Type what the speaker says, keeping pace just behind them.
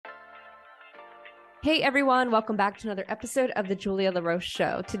Hey everyone, welcome back to another episode of the Julia LaRoche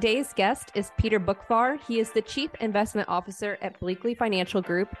Show. Today's guest is Peter Boockvar. He is the Chief Investment Officer at Bleakley Financial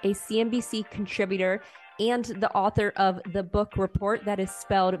Group, a CNBC contributor, and the author of the Book Report, that is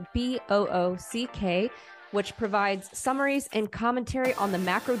spelled Boock, which provides summaries and commentary on the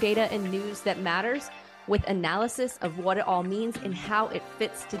macro data and news that matters, with analysis of what it all means and how it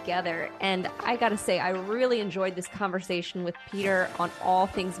fits together. And I gotta say, I really enjoyed this conversation with Peter on all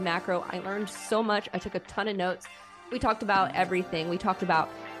things macro. I learned so much. I took a ton of notes. We talked about everything. We talked about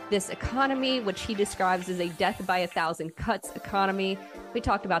this economy, which he describes as a death by 1,000 cuts economy. We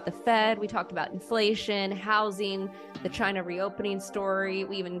talked about the Fed. We talked about inflation, housing, the China reopening story.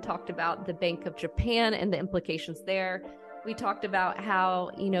 We even talked about the Bank of Japan and the implications there. We talked about how,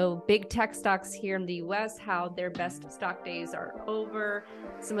 big tech stocks here in the US, how their best stock days are over,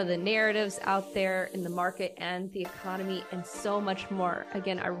 some of the narratives out there in the market and the economy, and so much more.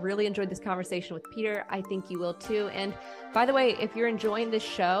 Again, I really enjoyed this conversation with Peter. I think you will too. And by the way, if you're enjoying this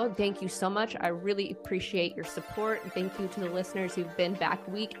show, thank you so much. I really appreciate your support. Thank you to the listeners who've been back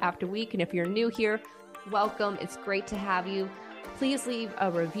week after week. And if you're new here, welcome. It's great to have you. Please leave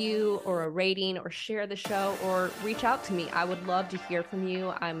a review or a rating or share the show or reach out to me. I would love to hear from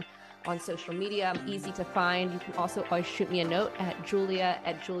you. I'm on social media. I'm easy to find. You can also always shoot me a note at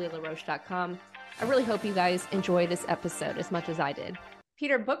julia@julialaroche.com. I really hope you guys enjoy this episode as much as I did.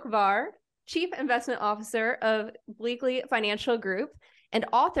 Peter Boockvar, Chief Investment Officer of Bleakley Financial Group and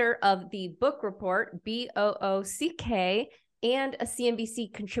author of the Book Report, Boock, and a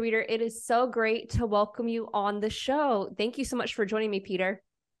CNBC contributor. It is so great to welcome you on the show. Thank you so much for joining me, Peter.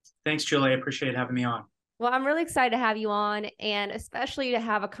 Thanks, Julie. I appreciate having me on. Well, I'm really excited to have you on, and especially to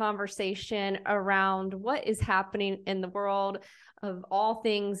have a conversation around what is happening in the world of all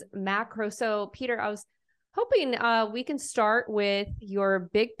things macro. So, Peter, I was hoping we can start with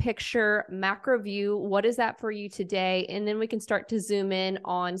your big picture macro view. What is that for you today? And then we can start to zoom in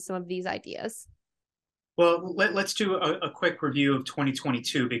on some of these ideas. Well, let's do a quick review of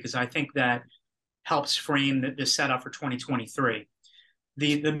 2022, because I think that helps frame the setup for 2023.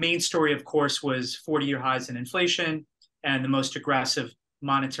 The main story, of course, was 40-year highs in inflation and the most aggressive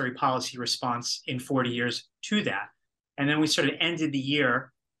monetary policy response in 40 years to that. And then we sort of ended the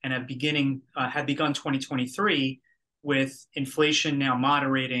year and had begun 2023 with inflation now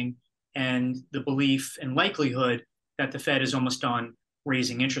moderating and the belief and likelihood that the Fed is almost done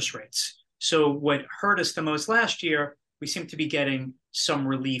raising interest rates. So what hurt us the most last year, we seem to be getting some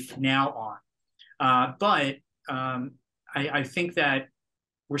relief now on. But I think that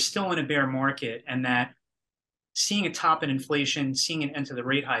we're still in a bear market, and that seeing a top in inflation, seeing an end to the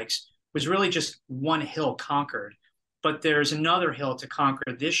rate hikes was really just one hill conquered. But there's another hill to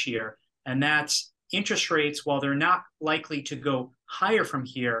conquer this year, and that's interest rates. While they're not likely to go higher from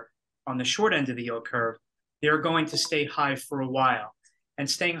here on the short end of the yield curve, they're going to stay high for a while. And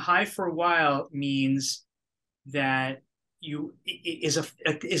staying high for a while means that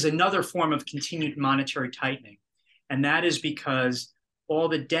is another form of continued monetary tightening. And that is because all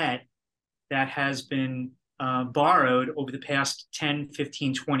the debt that has been borrowed over the past 10,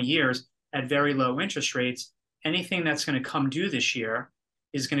 15, 20 years at very low interest rates, anything that's going to come due this year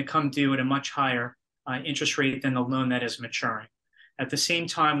is going to come due at a much higher interest rate than the loan that is maturing. At the same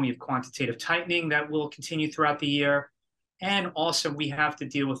time, we have quantitative tightening that will continue throughout the year. And also, we have to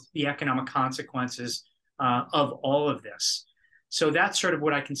deal with the economic consequences of all of this. So that's sort of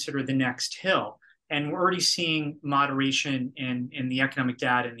what I consider the next hill. And we're already seeing moderation in the economic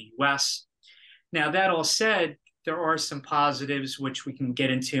data in the US. Now, that all said, there are some positives which we can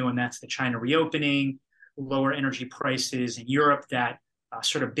get into, and that's the China reopening, lower energy prices in Europe that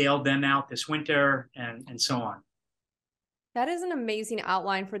sort of bailed them out this winter, and so on. That is an amazing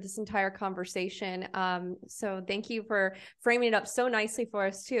outline for this entire conversation. So thank you for framing it up so nicely for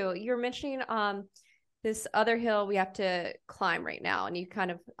us too. You're mentioning this other hill we have to climb right now, and you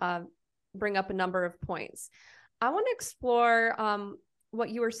kind of bring up a number of points. I want to explore what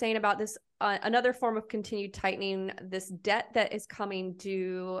you were saying about this, another form of continued tightening, this debt that is coming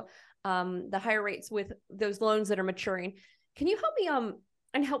due, the higher rates with those loans that are maturing. Can you help me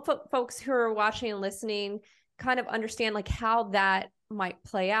and help folks who are watching and listening kind of understand like how that might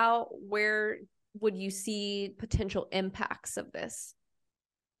play out? Where would you see potential impacts of this?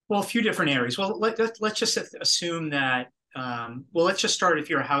 Well, a few different areas. Well, let's just assume that, let's just start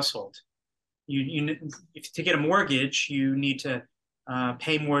if you're a household. If to get a mortgage, you need to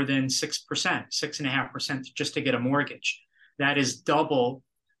pay more than 6%, 6.5% just to get a mortgage. That is double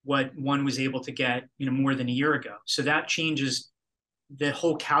what one was able to get, more than a year ago. So that changes the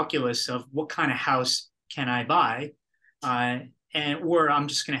whole calculus of what kind of house can I buy, or I'm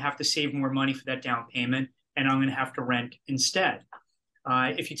just going to have to save more money for that down payment, and I'm going to have to rent instead.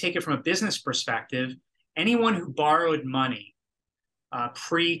 If you take it from a business perspective, anyone who borrowed money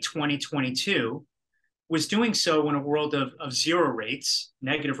pre-2022 was doing so in a world of zero rates,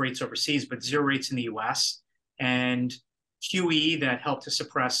 negative rates overseas, but zero rates in the US, and QE that helped to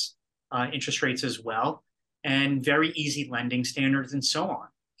suppress interest rates as well, and very easy lending standards and so on.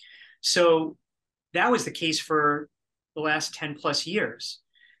 So that was the case for the last 10 plus years.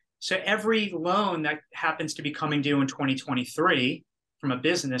 So every loan that happens to be coming due in 2023, from a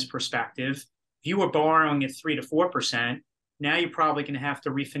business perspective, if you were borrowing at 3 to 4%, now you're probably going to have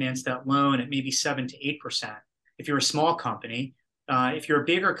to refinance that loan at maybe 7 to 8%. If you're a small company, if you're a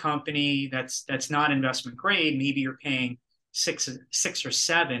bigger company that's not investment grade, maybe you're paying six or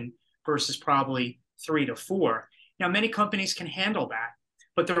 7 versus probably 3 to 4. Now, many companies can handle that,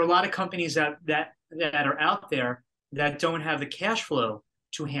 but there are a lot of companies that are out there that don't have the cash flow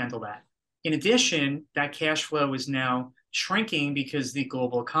to handle that. In addition, that cash flow is now shrinking because the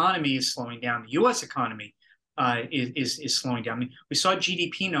global economy is slowing down. The U.S. economy is slowing down. I mean, we saw a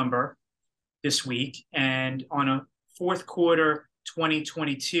GDP number this week, and on a fourth quarter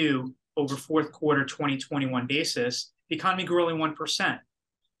 2022 over fourth quarter 2021 basis, the economy grew only 1%.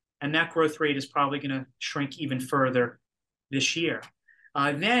 And that growth rate is probably going to shrink even further this year.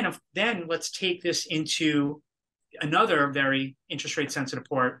 Then let's take this into another very interest rate sensitive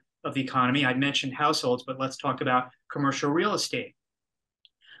part of the economy. I mentioned households, but let's talk about commercial real estate.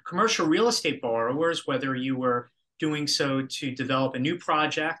 Commercial real estate borrowers, whether you were doing so to develop a new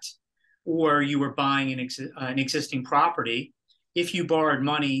project or you were buying an existing property, if you borrowed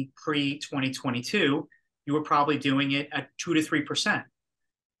money pre-2022, you were probably doing it at 2 to 3%.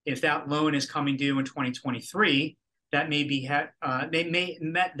 If that loan is coming due in 2023, that may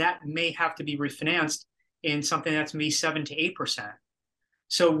have to be refinanced in something that's maybe 7 to 8%.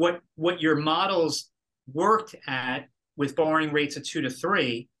 So what your models worked at with borrowing rates of 2 to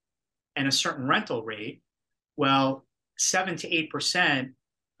 3 and a certain rental rate, well, 7 to 8%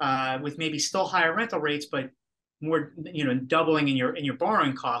 with maybe still higher rental rates, but more, doubling in your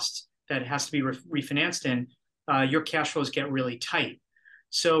borrowing costs that has to be refinanced in, your cash flows get really tight.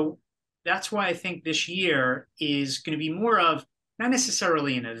 So that's why I think this year is going to be more of not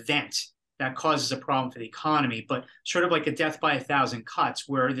necessarily an event that causes a problem for the economy, but sort of like a death by 1,000 cuts,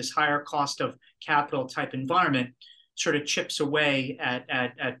 where this higher cost of capital type environment sort of chips away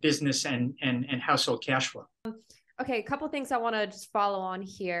at business and household cash flow. Okay, a couple of things I want to just follow on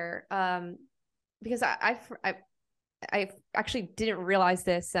here, because I actually didn't realize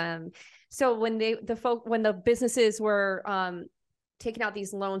this. So when the businesses were taking out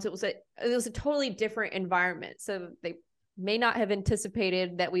these loans, it was a totally different environment. So they may not have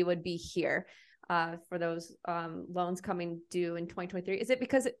anticipated that we would be here for those loans coming due in 2023. Is it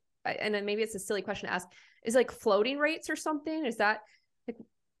because, and then maybe it's a silly question to ask, is like floating rates or something? Is that like,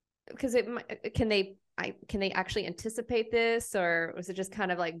 because can they actually anticipate this, or was it just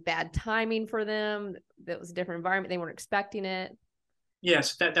kind of like bad timing for them? That was a different environment. They weren't expecting it.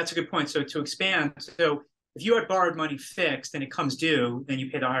 Yes, that's a good point. So to expand, so if you had borrowed money fixed and it comes due, then you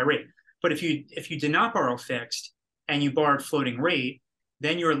pay the higher rate. But if you did not borrow fixed and you borrowed floating rate,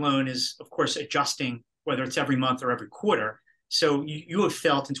 then your loan is, of course, adjusting, whether it's every month or every quarter. So you have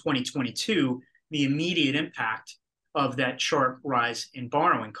felt in 2022 the immediate impact of that sharp rise in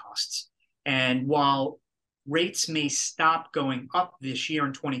borrowing costs. And while rates may stop going up this year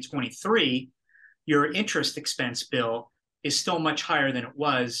in 2023, your interest expense bill is still much higher than it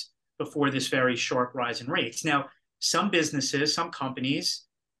was before this very sharp rise in rates. Now, some businesses, some companies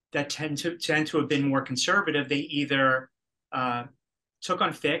that tend to have been more conservative, they either took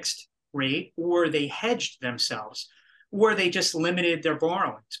on fixed rate, or they hedged themselves, or they just limited their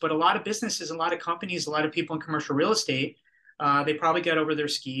borrowings. But a lot of businesses, a lot of companies, a lot of people in commercial real estate, they probably got over their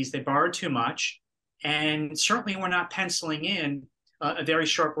skis. They borrowed too much, and certainly we're not penciling in a very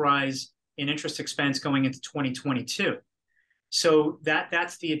sharp rise in interest expense going into 2022. So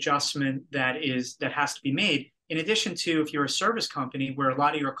that's the adjustment that has to be made. In addition to, if you're a service company where a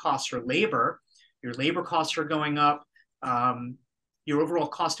lot of your costs are labor, your labor costs are going up, your overall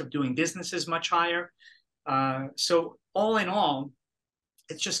cost of doing business is much higher. So all in all,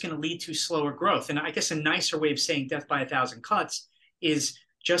 it's just going to lead to slower growth. And I guess a nicer way of saying death by 1,000 cuts is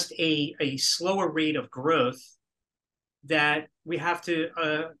just a slower rate of growth that we have to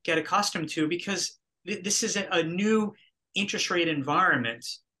get accustomed to, because this is a new interest rate environment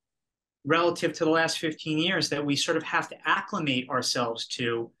relative to the last 15 years that we sort of have to acclimate ourselves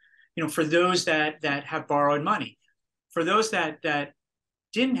to, for those that have borrowed money. For those that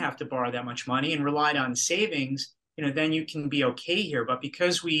didn't have to borrow that much money and relied on savings, then you can be okay here. But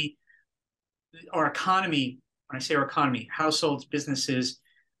because our economy, when I say our economy, households, businesses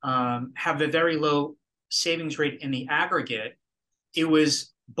have a very low savings rate in the aggregate, it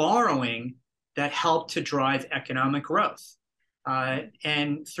was borrowing that helped to drive economic growth.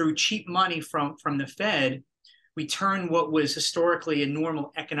 And through cheap money from the Fed, we turned what was historically a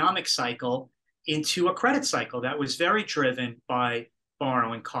normal economic cycle into a credit cycle that was very driven by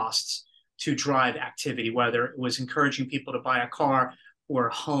borrowing costs to drive activity, whether it was encouraging people to buy a car or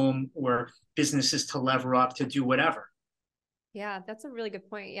a home or businesses to lever up to do whatever. Yeah, that's a really good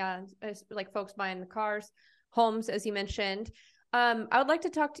point. Yeah, it's like folks buying the cars, homes, as you mentioned. I would like to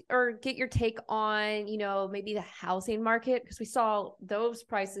talk to, or get your take on, maybe the housing market, because we saw those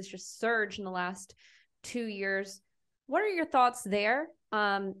prices just surge in the last 2 years. What are your thoughts there?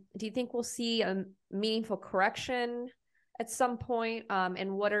 Do you think we'll see a meaningful correction at some point?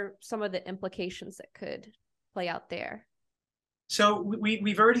 And what are some of the implications that could play out there? So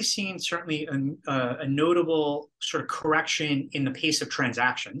we've already seen certainly a notable sort of correction in the pace of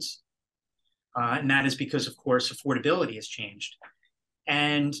transactions. And that is because, of course, affordability has changed.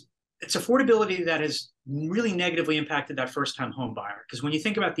 And it's affordability that has really negatively impacted that first-time home buyer. Because when you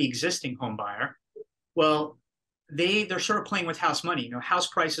think about the existing home buyer, well, they're sort of playing with house money. House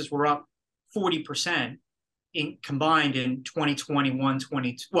prices were up 40% combined in 2021,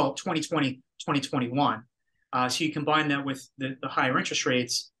 2020, 2021. So you combine that with the higher interest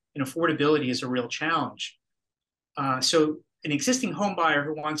rates, and affordability is a real challenge. So an existing home buyer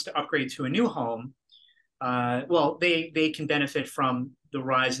who wants to upgrade to a new home, they can benefit from the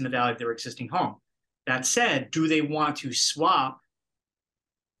rise in the value of their existing home. That said, do they want to swap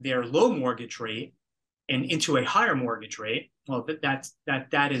their low mortgage rate and into a higher mortgage rate? Well,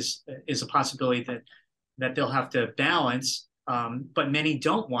 that is a possibility that they'll have to balance, but many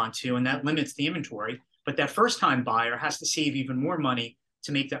don't want to, and that limits the inventory. But that first-time buyer has to save even more money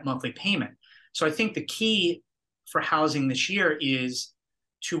to make that monthly payment. So I think the key for housing this year is,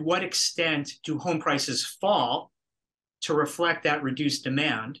 to what extent do home prices fall to reflect that reduced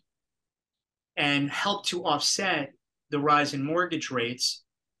demand and help to offset the rise in mortgage rates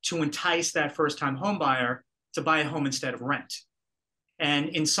to entice that first-time home buyer to buy a home instead of rent. And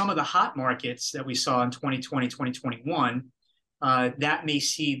in some of the hot markets that we saw in 2020, 2021, that may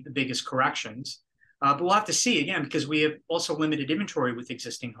see the biggest corrections. But we'll have to see, again, because we have also limited inventory with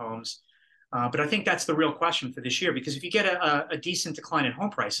existing homes. But I think that's the real question for this year, because if you get a decent decline in home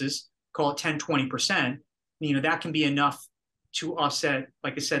prices, call it 10, 20%, that can be enough to offset,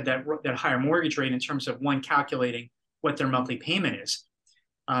 like I said, that higher mortgage rate in terms of one calculating what their monthly payment is.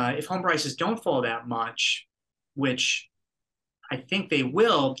 If home prices don't fall that much, which I think they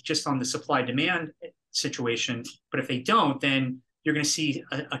will just on the supply-demand situation, but if they don't, then you're going to see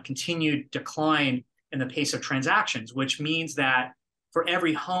a continued decline in the pace of transactions, which means that for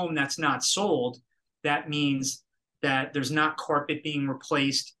every home that's not sold, that means that there's not carpet being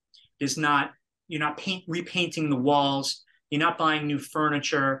replaced, you're not repainting the walls, you're not buying new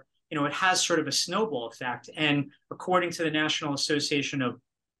furniture. It has sort of a snowball effect. And according to the National Association of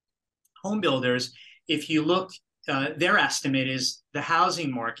Home Builders, if you look, their estimate is the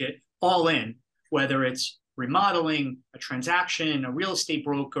housing market all in, whether it's remodeling, a transaction, a real estate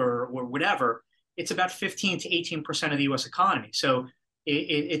broker, or whatever, it's about 15 to 18% of the U.S. economy. So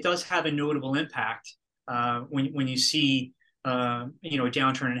it does have a notable impact when you see a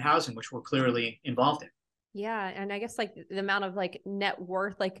downturn in housing, which we're clearly involved in. Yeah, and I guess like the amount of like net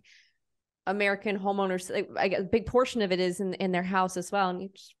worth, like American homeowners, I guess a big portion of it is in their house as well, and you're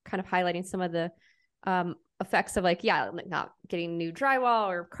just kind of highlighting some of the effects of like not getting new drywall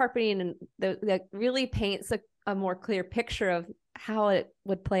or carpeting, and that really paints a more clear picture of how it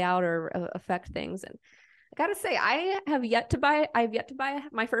would play out or affect things. And I gotta say, I've yet to buy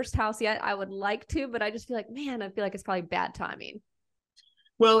my first house yet. I would like to, but I just feel like, man, I feel like it's probably bad timing.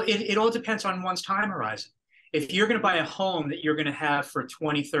 Well, it all depends on one's time horizon. If you're going to buy a home that you're going to have for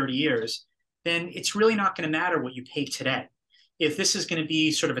 20, 30 years, then it's really not going to matter what you pay today. If this is going to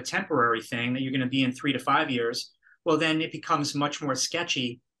be sort of a temporary thing that you're going to be in 3 to 5 years, well, then it becomes much more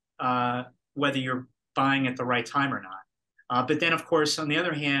sketchy whether you're buying at the right time or not. But then, of course, on the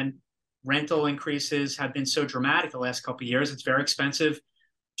other hand, rental increases have been so dramatic the last couple of years, it's very expensive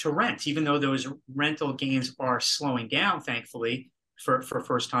to rent, even though those rental gains are slowing down, thankfully, for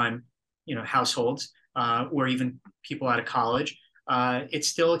first-time households or even people out of college. It's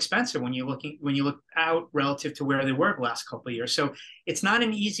still expensive when you look out relative to where they were the last couple of years. So it's not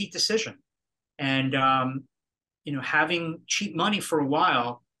an easy decision. And having cheap money for a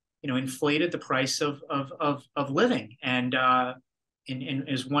while, inflated the price of living, and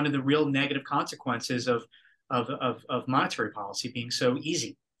is one of the real negative consequences of of monetary policy being so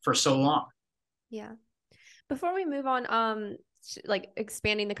easy for so long. Yeah. Before we move on, like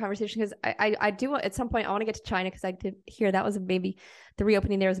expanding the conversation, because I do at some point I want to get to China, because I did hear that was maybe the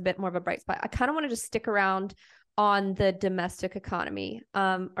reopening there was a bit more of a bright spot. I kind of want to just stick around on the domestic economy,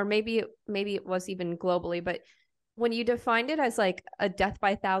 or maybe it was even globally, but when you defined it as like a death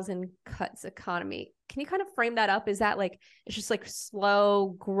by 1,000 cuts economy, can you kind of frame that up? Is that like it's just like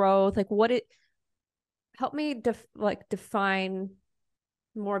slow growth? Like what it help me define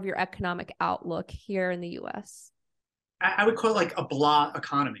more of your economic outlook here in the US? I would call it like a blah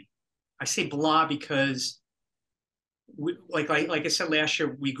economy. I say blah because like I said last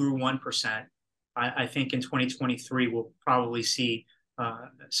year, we grew 1%. I think in 2023 we'll probably see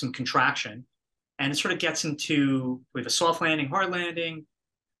some contraction, and it sort of gets into we have a soft landing, hard landing,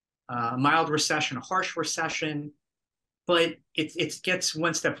 a mild recession, a harsh recession, but it gets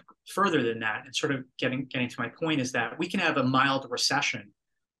one step further than that. And sort of getting to my point is that we can have a mild recession,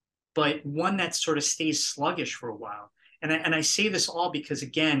 but one that sort of stays sluggish for a while. And I say this all because,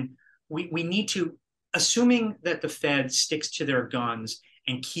 again, we need to, assuming that the Fed sticks to their guns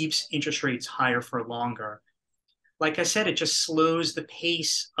and keeps interest rates higher for longer, like I said, it just slows the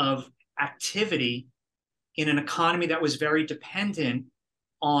pace of activity in an economy that was very dependent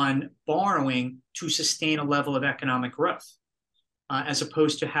on borrowing to sustain a level of economic growth, as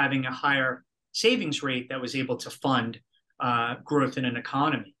opposed to having a higher savings rate that was able to fund growth in an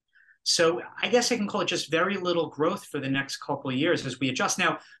economy. So I guess I can call it just very little growth for the next couple of years as we adjust.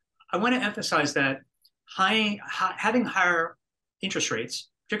 Now, I want to emphasize that having higher interest rates,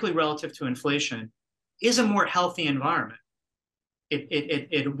 particularly relative to inflation, is a more healthy environment.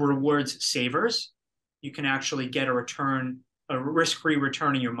 It rewards savers. You can actually get a risk-free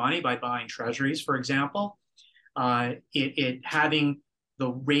return on your money by buying treasuries, for example. Having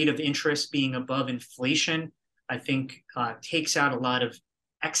the rate of interest being above inflation, I think, takes out a lot of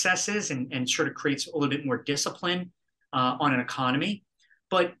excesses and sort of creates a little bit more discipline on an economy.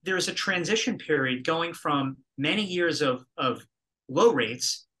 But there's a transition period going from many years of low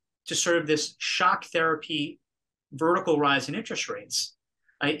rates to sort of this shock therapy vertical rise in interest rates.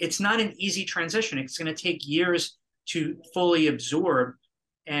 It's not an easy transition. It's going to take years to fully absorb.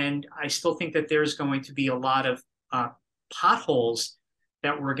 And I still think that there's going to be a lot of potholes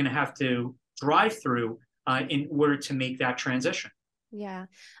that we're going to have to drive through in order to make that transition. Yeah.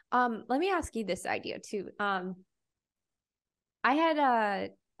 Let me ask you this idea too. I had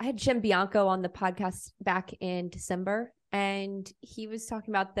Jim Bianco on the podcast back in December, and he was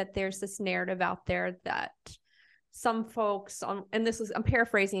talking about that there's this narrative out there that some folks and I'm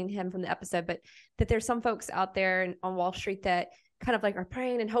paraphrasing him from the episode, but that there's some folks out there on Wall Street that kind of like are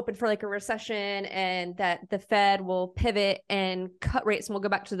praying and hoping for like a recession, and that the Fed will pivot and cut rates and we'll go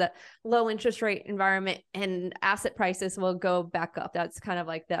back to the low interest rate environment and asset prices will go back up. That's kind of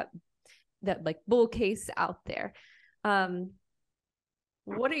like that like bull case out there.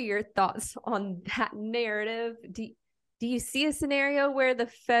 What are your thoughts on that narrative? Do you see a scenario where the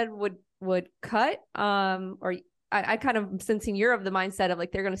Fed would cut? Or I kind of sensing you're of the mindset of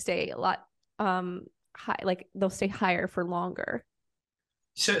like they're going to stay a lot high, like they'll stay higher for longer.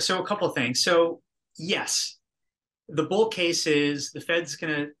 So a couple of things. So yes, the bull case is the Fed's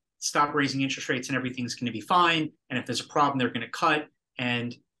going to stop raising interest rates and everything's going to be fine. And if there's a problem, they're going to cut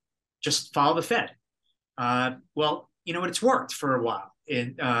and just follow the Fed. Well, you know what? It's worked for a while.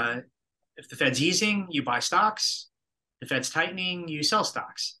 If the Fed's easing, you buy stocks. If the Fed's tightening, you sell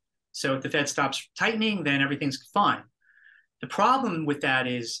stocks. So if the Fed stops tightening, then everything's fine. The problem with that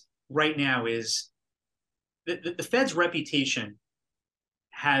is right now is the Fed's reputation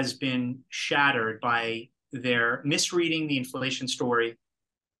has been shattered by their misreading the inflation story,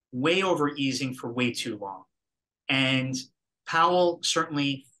 way over easing for way too long. And Powell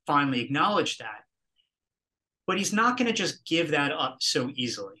certainly finally acknowledged that. But he's not going to just give that up so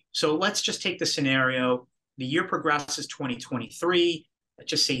easily. So let's just take the scenario. The year progresses 2023. Let's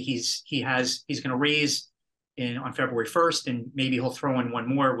just say he's going to raise on February 1st, and maybe he'll throw in one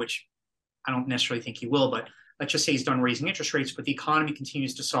more, which I don't necessarily think he will, but let's just say he's done raising interest rates, but the economy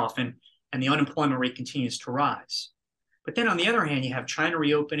continues to soften and the unemployment rate continues to rise. But then on the other hand, you have China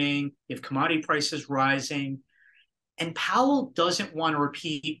reopening, you have commodity prices rising, and Powell doesn't want to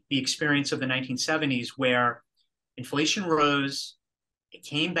repeat the experience of the 1970s where inflation rose, it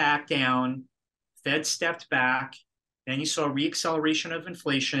came back down, Fed stepped back, then you saw reacceleration of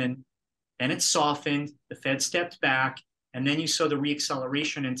inflation, then it softened, the Fed stepped back, and then you saw the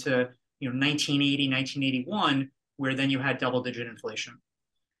reacceleration into 1980, 1981, where then you had double-digit inflation.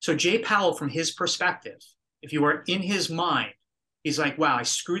 So Jay Powell, from his perspective, if you are in his mind, he's like, wow, I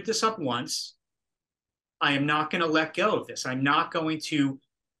screwed this up once. I am not going to let go of this. I'm not going to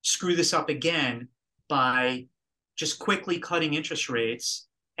screw this up again by just quickly cutting interest rates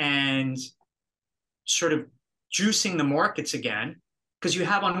and sort of juicing the markets again. Because you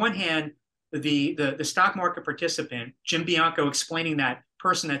have on one hand the stock market participant, Jim Bianco, explaining that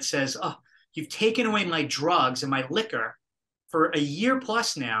person that says, oh, you've taken away my drugs and my liquor for a year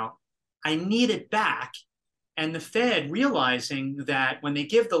plus now. I need it back. And the Fed realizing that when they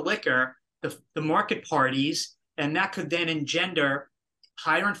give the liquor, the market parties, and that could then engender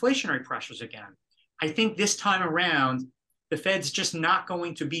higher inflationary pressures again. I think this time around, the Fed's just not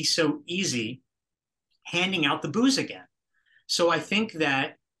going to be so easy handing out the booze again. So I think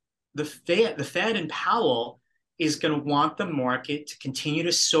that the Fed and Powell is going to want the market to continue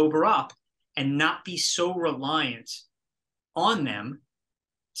to sober up and not be so reliant on them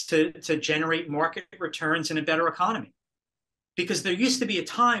to generate market returns in a better economy. Because there used to be a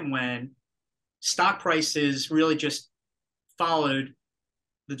time when stock prices really just followed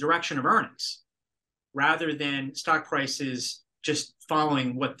the direction of earnings rather than stock prices just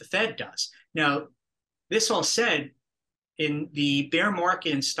following what the Fed does. Now, this all said, in the bear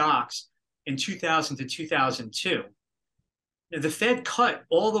market in stocks in 2000 to 2002, the Fed cut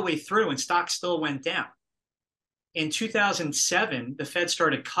all the way through and stocks still went down. In 2007, the Fed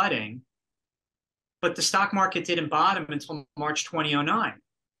started cutting, but the stock market didn't bottom until March 2009.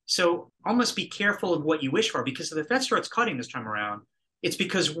 So almost be careful of what you wish for, because if the Fed starts cutting this time around, it's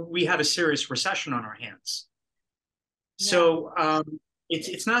because we have a serious recession on our hands. Yeah. So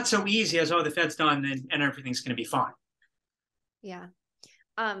it's not so easy as, oh, the Fed's done and everything's going to be fine. Yeah.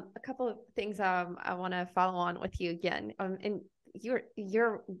 A couple of things I want to follow on with you again. And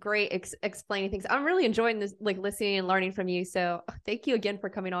you're great explaining things. I'm really enjoying this, like listening and learning from you. So thank you again for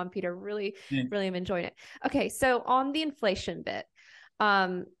coming on, Peter. Really am enjoying it. Okay. So on the inflation bit,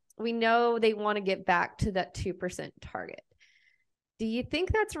 we know they want to get back to that 2% target. Do you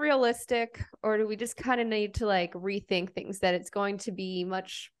think that's realistic, or do we just kind of need to like rethink things, that it's going to be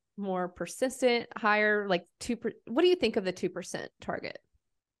much more persistent, higher, like 2%? What do you think of the 2% target?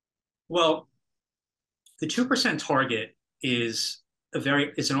 Well, the 2% target is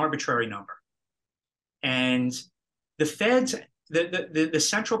an arbitrary number. And the Fed's, the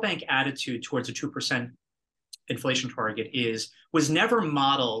central bank attitude towards a 2% inflation target was never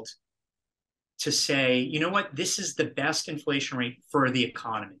modeled to say, you know what, this is the best inflation rate for the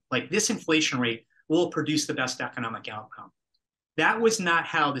economy. Like, this inflation rate will produce the best economic outcome. That was not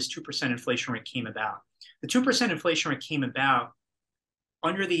how this 2% inflation rate came about. The 2% inflation rate came about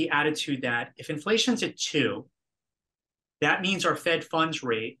under the attitude that if inflation's at 2, that means our Fed funds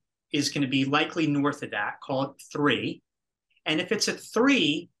rate is going to be likely north of that, call it 3. And if it's at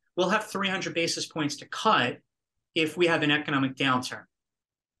 3, we'll have 300 basis points to cut if we have an economic downturn.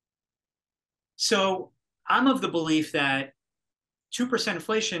 So I'm of the belief that 2%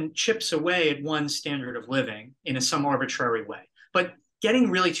 inflation chips away at one's standard of living in some arbitrary way. But getting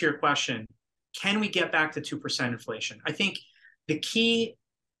really to your question, can we get back to 2% inflation? I think the key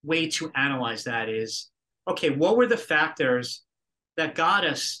way to analyze that is, okay, what were the factors that got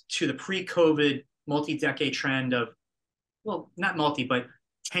us to the pre-COVID multi-decade trend of, well, not multi, but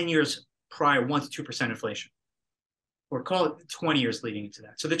 10 years prior, 1 to 2% inflation? Or call it 20 years leading into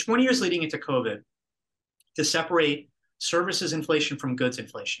that. So the 20 years leading into COVID, to separate services inflation from goods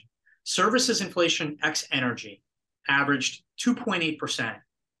inflation. Services inflation ex energy averaged 2.8%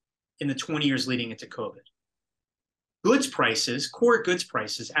 in the 20 years leading into COVID. Goods prices, core goods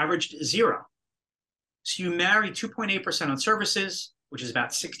prices, averaged 0. So you marry 2.8% on services, which is about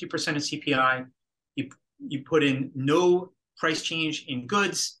 60% of CPI. You put in no price change in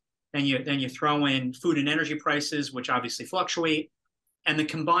goods. Then you throw in food and energy prices, which obviously fluctuate. And the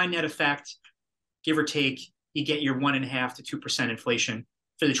combined net effect, give or take, you get your 1.5 to 2% inflation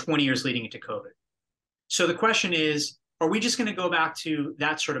for the 20 years leading into COVID. So the question is, are we just going to go back to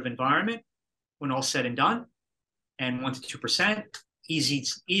that sort of environment when all's said and done? And 1 to 2%,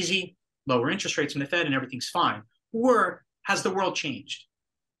 easy, lower interest rates from the Fed and everything's fine. Or has the world changed?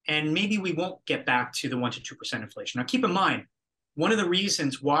 And maybe we won't get back to the 1 to 2% inflation. Now, keep in mind, one of the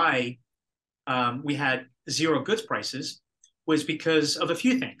reasons why we had 0 goods prices was because of a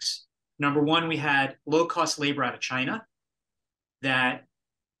few things. Number one, we had low-cost labor out of China, that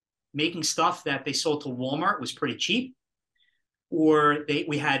making stuff that they sold to Walmart was pretty cheap. Or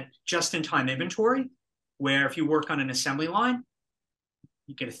we had just-in-time inventory, where if you work on an assembly line,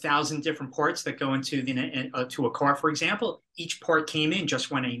 you get 1,000 different parts that go into to a car, for example. Each part came in just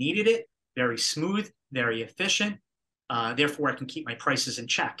when I needed it, very smooth, very efficient. Therefore, I can keep my prices in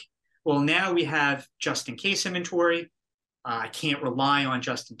check. Well, now we have just-in-case inventory. I can't rely on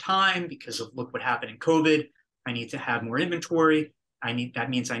just in time because of look what happened in COVID. I need to have more inventory. That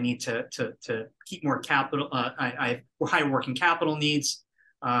means I need to keep more capital. I higher working capital needs,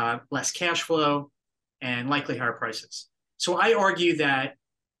 less cash flow, and likely higher prices. So I argue that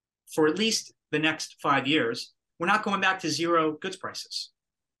for at least the next 5 years, we're not going back to zero goods prices.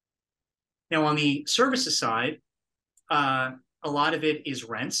 Now, on the services side, a lot of it is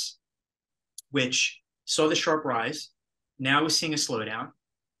rents, which saw the sharp rise. Now we're seeing a slowdown.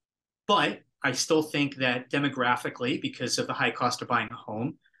 But I still think that demographically, because of the high cost of buying a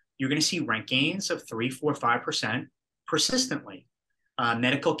home, you're going to see rent gains of 3, 4, 5% persistently.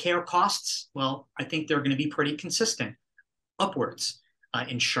 Medical care costs, well, I think they're going to be pretty consistent upwards.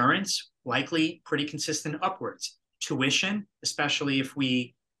 Insurance, likely pretty consistent upwards. Tuition, especially if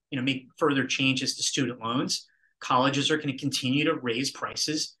we make further changes to student loans, colleges are going to continue to raise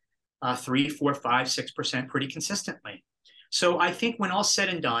prices 3, 4, 5, 6% pretty consistently. So I think when all said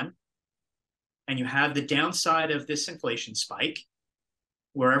and done, and you have the downside of this inflation spike,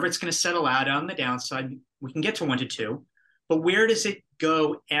 wherever it's going to settle out on the downside, we can get to 1 to 2. But where does it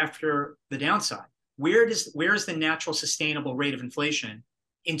go after the downside? Where is the natural sustainable rate of inflation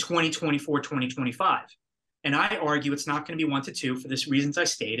in 2024, 2025? And I argue it's not going to be 1 to 2 for the reasons I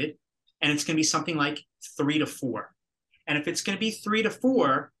stated, and it's going to be something like 3 to 4. And if it's going to be 3 to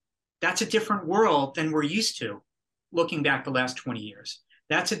 4, that's a different world than we're used to looking back the last 20 years.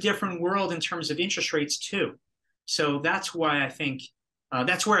 That's a different world in terms of interest rates too. So that's why I think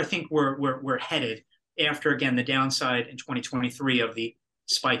that's where I think we're headed after, again, the downside in 2023 of the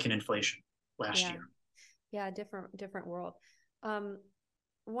spike in inflation last year. Yeah, different world.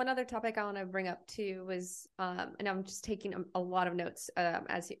 One other topic I want to bring up too was, and I'm just taking a lot of notes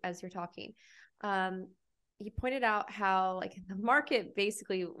as you're talking. You pointed out how like the market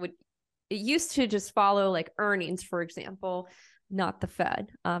basically it used to just follow like earnings, for example, not the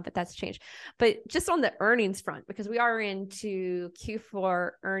Fed, but that's changed. But just on the earnings front, because we are into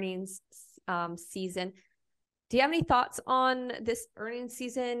Q4 earnings season. Do you have any thoughts on this earnings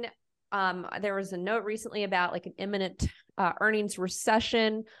season? There was a note recently about like an imminent earnings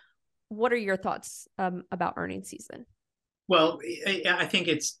recession. What are your thoughts about earnings season? Well, I think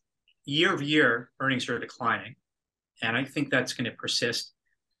it's year over year earnings are declining, and I think that's going to persist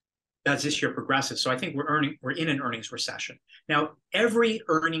as this year progresses. So I think we're in an earnings recession. Now, every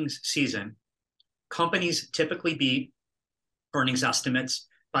earnings season, companies typically beat earnings estimates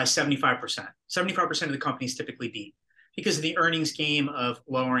by 75%. 75% of the companies typically beat because of the earnings game of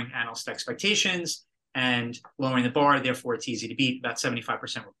lowering analyst expectations and lowering the bar. Therefore, it's easy to beat. About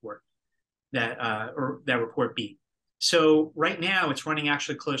 75% report that report beat. So right now, it's running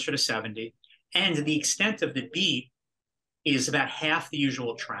actually closer to 70, and the extent of the beat is about half the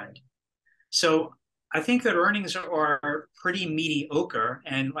usual trend. So I think that earnings are pretty mediocre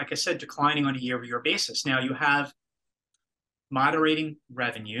and, like I said, declining on a year-over-year basis. Now you have moderating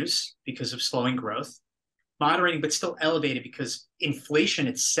revenues because of slowing growth, moderating but still elevated because inflation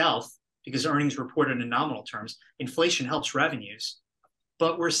itself, because earnings reported in nominal terms, inflation helps revenues.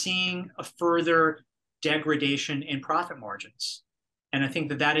 But we're seeing a further degradation in profit margins. And I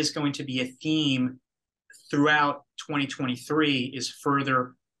think that is going to be a theme throughout 2023 is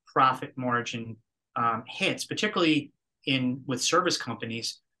further profit margin hits, particularly with service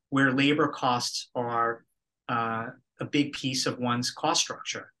companies where labor costs are a big piece of one's cost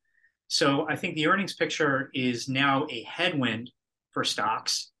structure. So I think the earnings picture is now a headwind for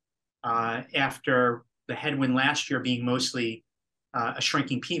stocks after the headwind last year being mostly a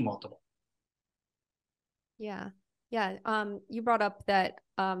shrinking P multiple. Yeah. You brought up that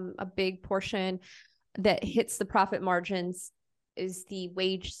a big portion that hits the profit margins is the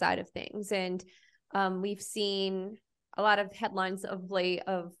wage side of things. And we've seen a lot of headlines of late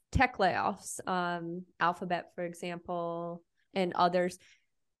of tech layoffs, Alphabet, for example, and others.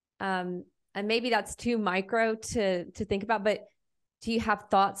 And maybe that's too micro to think about, but do you have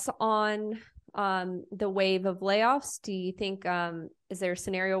thoughts on the wave of layoffs? Do you think, is there a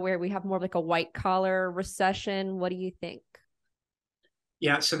scenario where we have more like a white collar recession? What do you think?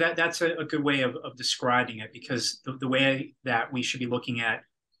 Yeah, so that's a good way of describing it, because the way that we should be looking at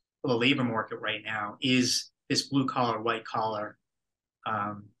the labor market right now is this blue collar, white collar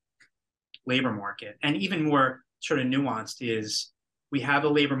labor market. And even more sort of nuanced is we have a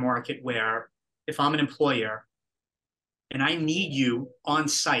labor market where if I'm an employer and I need you on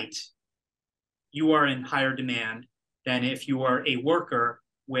site, you are in higher demand than if you are a worker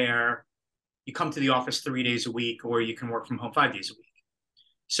where you come to the office 3 days a week or you can work from home 5 days a week.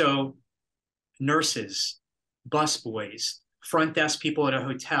 So nurses, busboys, front desk people at a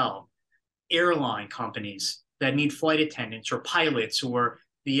hotel, airline companies, that need flight attendants or pilots, or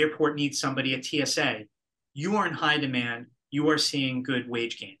the airport needs somebody at TSA, you are in high demand. You are seeing good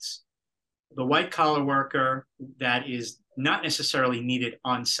wage gains. The white collar worker that is not necessarily needed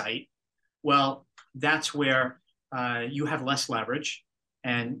on site, well, that's where you have less leverage.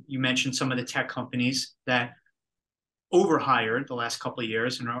 And you mentioned some of the tech companies that overhired the last couple of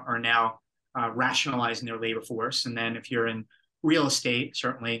years and are now rationalizing their labor force. And then if you're in real estate,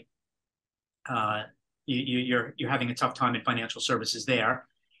 certainly you're having a tough time in financial services there.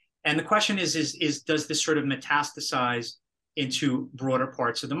 And the question is does this sort of metastasize into broader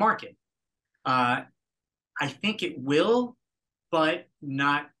parts of the market? I think it will, but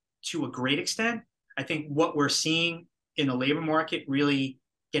not to a great extent. I think what we're seeing in the labor market really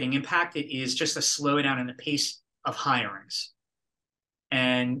getting impacted is just a slowdown in the pace of hirings.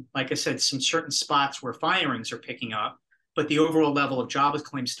 And like I said, some certain spots where firings are picking up, but the overall level of jobless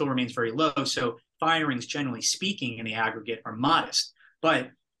claims still remains very low. So firings, generally speaking, in the aggregate are modest.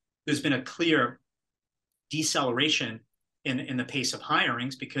 But there's been a clear deceleration in the pace of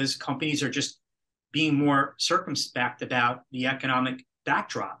hirings because companies are just being more circumspect about the economic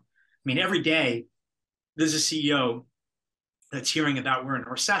backdrop. I mean, every day there's a CEO that's hearing about we're in a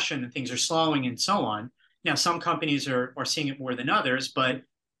recession and things are slowing and so on. Now, some companies are seeing it more than others, but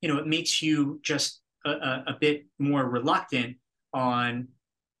it makes you just a bit more reluctant on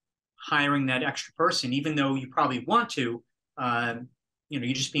hiring that extra person, even though you probably want to.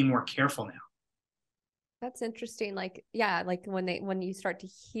 You're just being more careful now. That's interesting. Like, yeah, like when you start to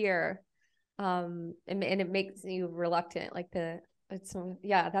hear, and it makes you reluctant.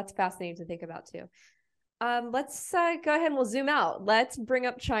 That's fascinating to think about too. Let's go ahead and we'll zoom out. Let's bring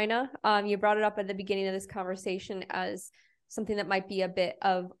up China. You brought it up at the beginning of this conversation as something that might be a bit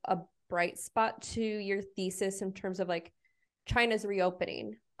of a bright spot to your thesis in terms of like China's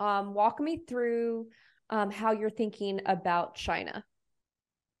reopening. Walk me through how you're thinking about China.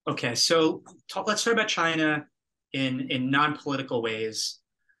 Okay, so let's talk about China in non-political ways.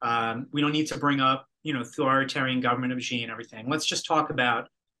 We don't need to bring up, authoritarian government regime and everything. Let's just talk about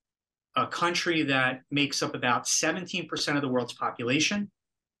a country that makes up about 17% of the world's population,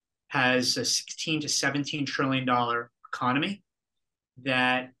 has a $16 to $17 trillion economy,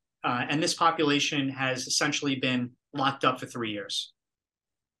 and this population has essentially been locked up for 3 years.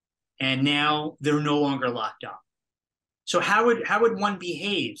 And now they're no longer locked up. So how would one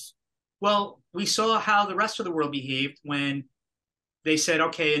behave? Well, we saw how the rest of the world behaved when they said,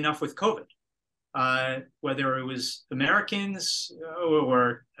 okay, enough with COVID. Whether it was Americans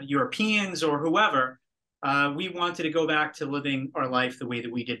or Europeans or whoever, we wanted to go back to living our life the way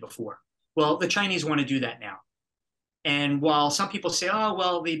that we did before. Well, the Chinese want to do that now. And while some people say, oh,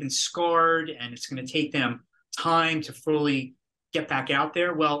 well, they've been scarred and it's going to take them time to fully get back out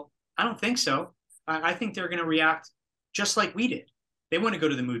there. Well, I don't think so. I think they're going to react just like we did. They want to go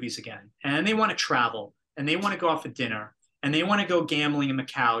to the movies again, and they want to travel, and they want to go out for dinner, and they want to go gambling in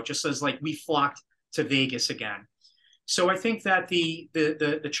Macau, just as like we flocked to Vegas again. So I think that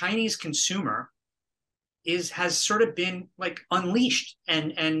the Chinese consumer has sort of been like unleashed,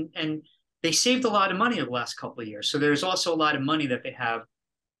 and they saved a lot of money over the last couple of years. So there's also a lot of money that they have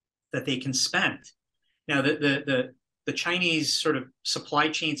that they can spend. Now the Chinese sort of supply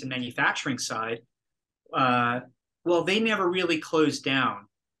chains and manufacturing side, well, they never really closed down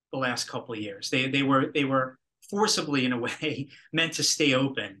the last couple of years. They were forcibly, in a way, meant to stay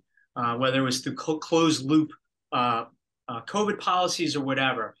open, whether it was through closed loop COVID policies or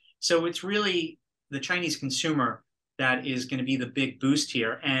whatever. So it's really the Chinese consumer that is going to be the big boost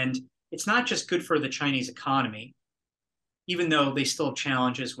here. And it's not just good for the Chinese economy, even though they still have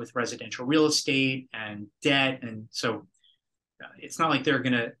challenges with residential real estate and debt. And so it's not like they're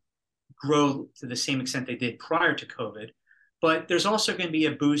going to grow to the same extent they did prior to COVID, but there's also going to be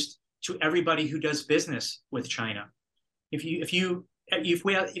a boost to everybody who does business with China. If you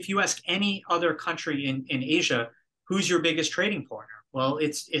ask any other country in Asia, who's your biggest trading partner? Well,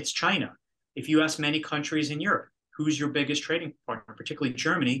 it's China. If you ask many countries in Europe, who's your biggest trading partner, particularly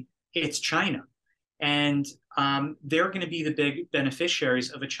Germany, it's China. And they're going to be the big beneficiaries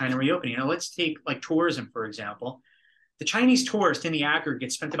of a China reopening. Now, let's take like tourism, for example. The Chinese tourist in the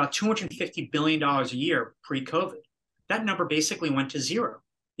aggregate spent about $250 billion a year pre-COVID. That number basically went to zero.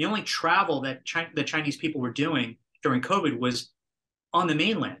 The only travel that the Chinese people were doing during COVID was on the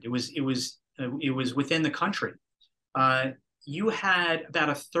mainland. It was within the country. You had about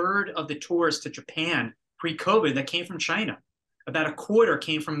a third of the tourists to Japan pre-COVID that came from China. About a quarter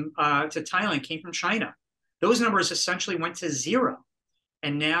came from to Thailand came from China. Those numbers essentially went to zero,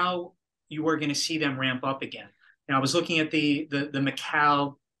 and now you are going to see them ramp up again. Now, I was looking at the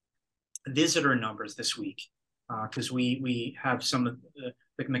Macau visitor numbers this week, because we have some of the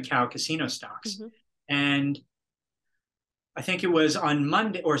Macau casino stocks. Mm-hmm. And I think it was on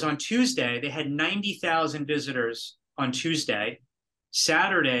Monday or it was on Tuesday, they had 90,000 visitors on Tuesday.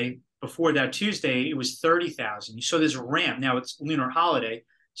 Saturday, before that Tuesday, it was 30,000. So there's a ramp. Now it's lunar holiday,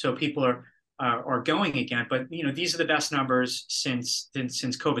 so people are going again. But these are the best numbers since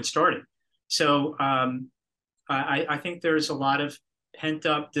COVID started. So I think there's a lot of pent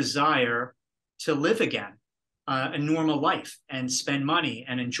up desire to live again, a normal life and spend money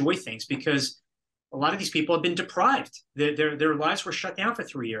and enjoy things, because a lot of these people have been deprived. Their lives were shut down for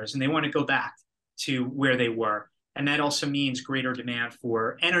 3 years, and they want to go back to where they were. And that also means greater demand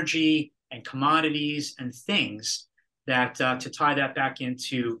for energy and commodities and things that to tie that back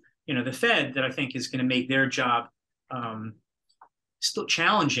into the Fed, that I think is going to make their job still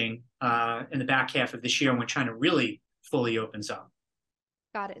challenging in the back half of this year when China really fully opens up.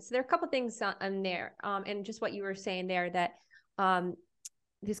 Got it. So there are a couple of things on there, and just what you were saying there, that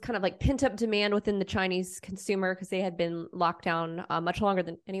this kind of like pent up demand within the Chinese consumer, because they had been locked down much longer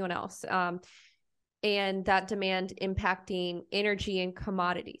than anyone else. And that demand impacting energy and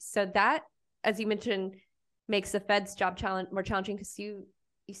commodities. So that, as you mentioned, makes the Fed's job more challenging, because do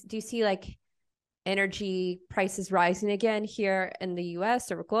you see like energy prices rising again here in the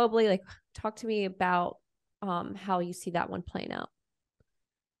US or globally? Like, talk to me about how you see that one playing out.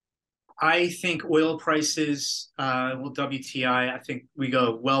 I think oil prices, WTI, I think we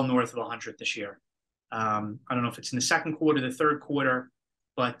go well north of 100 this year. I don't know if it's in the second quarter, the third quarter,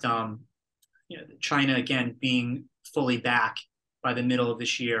 but China, again, being fully back by the middle of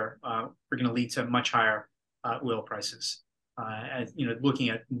this year, we're going to lead to much higher oil prices, as looking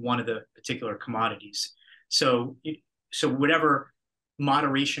at one of the particular commodities. So whatever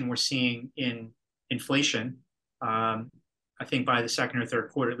moderation we're seeing in inflation, I think by the second or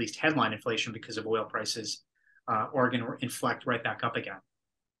third quarter, at least headline inflation because of oil prices, are going to inflect right back up again.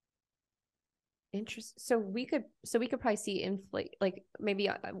 Interesting. So we could probably see like maybe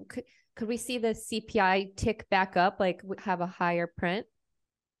could we see the CPI tick back up, like have a higher print?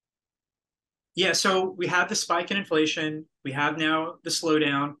 Yeah. So we have the spike in inflation. We have now the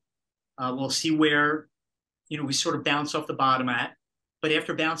slowdown. We'll see where we sort of bounce off the bottom at. But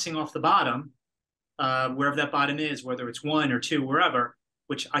after bouncing off the bottom, wherever that bottom is, whether it's 1 or 2, wherever,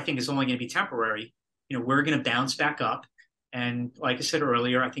 which I think is only going to be temporary, we're going to bounce back up. And like I said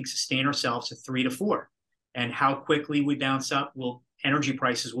earlier, I think sustain ourselves at 3 to 4. And how quickly we bounce up, energy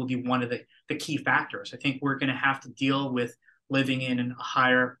prices will be one of the key factors. I think we're going to have to deal with living in a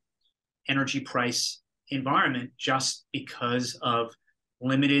higher energy price environment just because of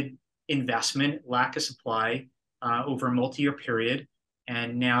limited investment, lack of supply over a multi-year period.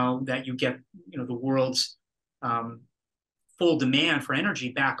 And now that you get the world's full demand for energy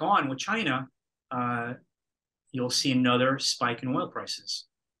back on with China, you'll see another spike in oil prices.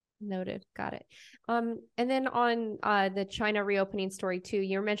 Noted. Got it. And then on the China reopening story too,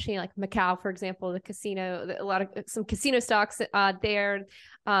 you're mentioning like Macau, for example, the casino, some casino stocks there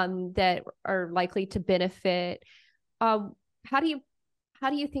that are likely to benefit. How do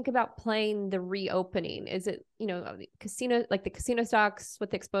you think about playing the reopening? Is it, casino, like the casino stocks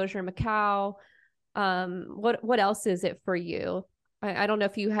with exposure in Macau? What else is it for you? I don't know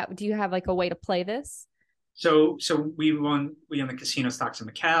if do you have like a way to play this? So we own the casino stocks in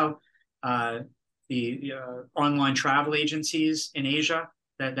Macau, the online travel agencies in Asia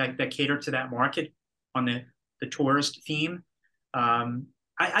that cater to that market on the tourist theme.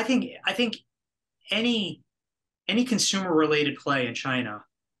 I think any consumer related play in China,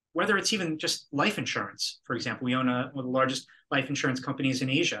 whether it's even just life insurance, for example, we own one of the largest life insurance companies in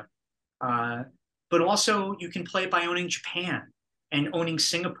Asia, but also you can play by owning Japan and owning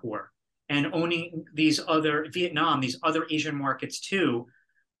Singapore and owning Vietnam, these other Asian markets too,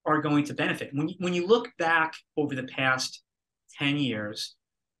 are going to benefit. When you look back over the past 10 years,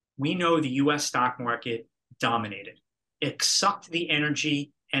 we know the US stock market dominated. It sucked the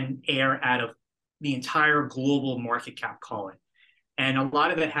energy and air out of the entire global market cap, call it. And a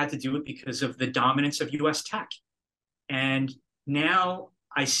lot of it had to do with because of the dominance of US tech. And now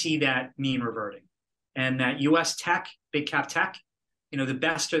I see that mean reverting. And that US tech, big cap tech, the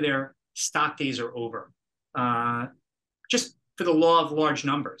best of their stock days are over. Just for the law of large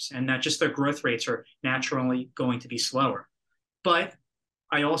numbers, and that just their growth rates are naturally going to be slower. But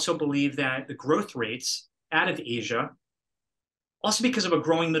I also believe that the growth rates out of Asia, also because of a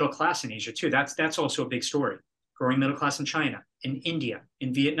growing middle class in Asia too, that's also a big story. Growing middle class in China, in India,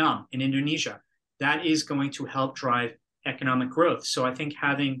 in Vietnam, in Indonesia, that is going to help drive economic growth. So I think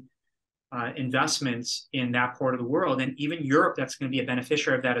having investments in that part of the world, and even Europe, that's going to be a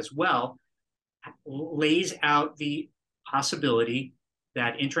beneficiary of that as well, lays out the possibility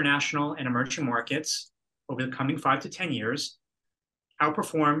that international and emerging markets over the coming 5 to 10 years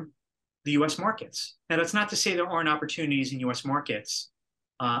outperform the US markets. Now, that's not to say there aren't opportunities in US markets.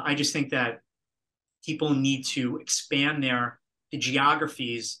 I just think that people need to expand the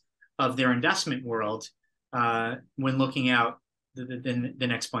geographies of their investment world when looking out the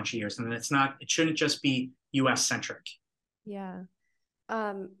next bunch of years. And it shouldn't just be US centric. Yeah.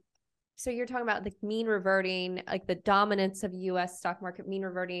 So you're talking about the mean reverting, like the dominance of US stock market mean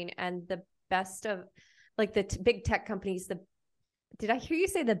reverting, and the best of like the big tech companies. Did I hear you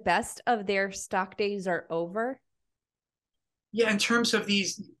say the best of their stock days are over? Yeah, in terms of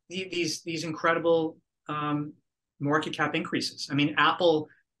these incredible market cap increases. I mean, Apple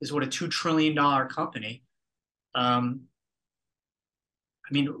is what, a $2 trillion company. I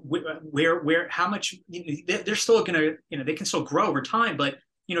mean, how much, they're still going to, they can still grow over time, but,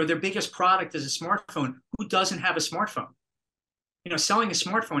 their biggest product is a smartphone. Who doesn't have a smartphone? Selling a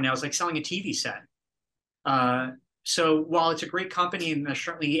smartphone now is like selling a TV set. So while it's a great company and they're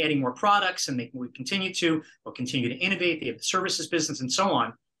certainly adding more products and they'll continue to innovate, they have the services business and so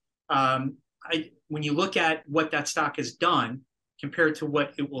on. When you look at what that stock has done compared to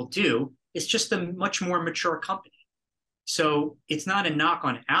what it will do, it's just a much more mature company. So it's not a knock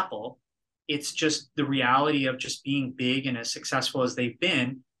on Apple. It's just the reality of just being big and as successful as they've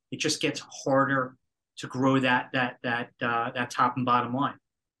been. It just gets harder to grow that top and bottom line.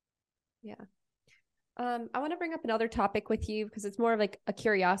 Yeah. I want to bring up another topic with you because it's more of like a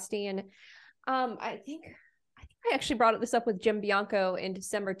curiosity. And I think I actually brought this up with Jim Bianco in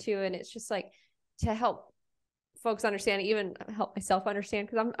December too. And it's just like to help folks understand, even help myself understand,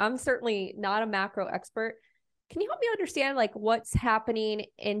 because I'm certainly not a macro expert. Can you help me understand like what's happening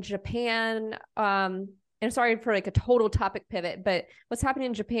in Japan? And sorry for like a total topic pivot, but what's happening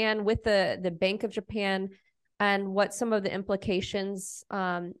in Japan with the Bank of Japan and what some of the implications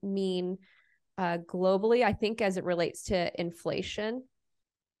mean globally, I think, as it relates to inflation?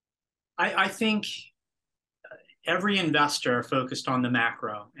 I think every investor focused on the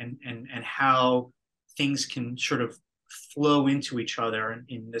macro and how things can sort of flow into each other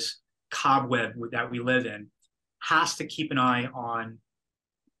in this cobweb that we live in has to keep an eye on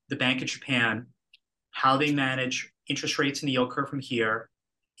the Bank of Japan, how they manage interest rates and the yield curve from here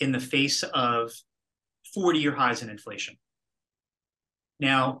in the face of 40-year highs in inflation.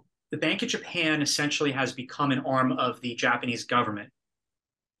 Now, the Bank of Japan essentially has become an arm of the Japanese government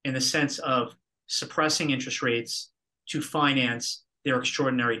in the sense of suppressing interest rates to finance their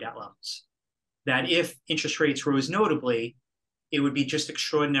extraordinary debt levels. That if interest rates rose notably, it would be just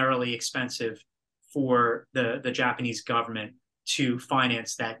extraordinarily expensive for the Japanese government to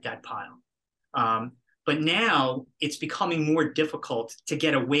finance that debt pile. But now it's becoming more difficult to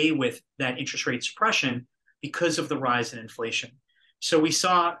get away with that interest rate suppression because of the rise in inflation. So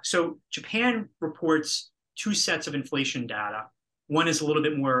Japan reports two sets of inflation data. One is a little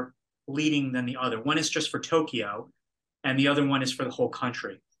bit more leading than the other. One is just for Tokyo, and the other one is for the whole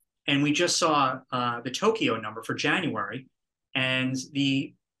country. And we just saw the Tokyo number for January, and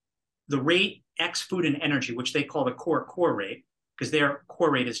the rate ex food and energy, which they call the core rate, because their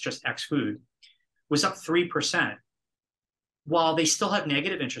core rate is just ex food, was up 3%, while they still have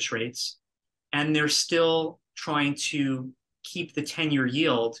negative interest rates, and they're still trying to keep the 10-year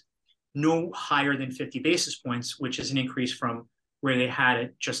yield no higher than 50 basis points, which is an increase from where they had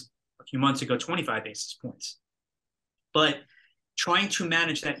it just a few months ago, 25 basis points. But trying to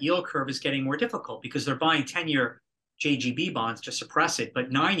manage that yield curve is getting more difficult because they're buying 10-year JGB bonds to suppress it, but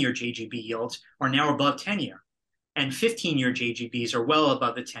 9-year JGB yields are now above 10-year. And 15-year JGBs are well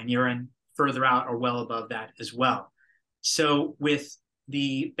above the 10-year, and further out are well above that as well. So with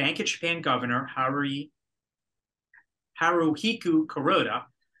the Bank of Japan governor, Haruhiko Kuroda,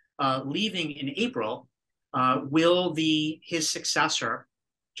 leaving in April, will his successor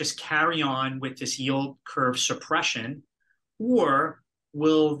just carry on with this yield curve suppression, or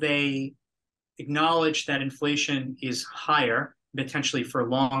will they acknowledge that inflation is higher, potentially for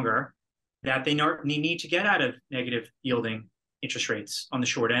longer, that they need to get out of negative yielding interest rates on the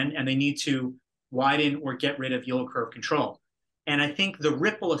short end, and they need to widen or get rid of yield curve control? And I think the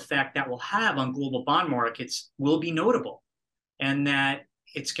ripple effect that will have on global bond markets will be notable, and that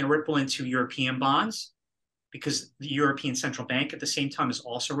it's going to ripple into European bonds because the European Central Bank at the same time is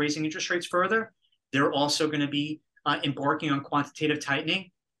also raising interest rates further. They're also going to be embarking on quantitative tightening,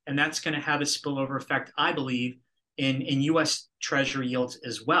 and that's going to have a spillover effect, I believe, in U.S. Treasury yields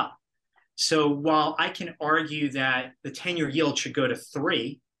as well. So while I can argue that the 10-year yield should go to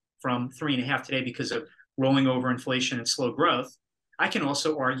 3 from 3.5 today because of rolling over inflation and slow growth, I can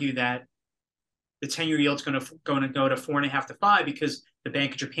also argue that the 10-year yield's going to go to 4.5 to 5 because the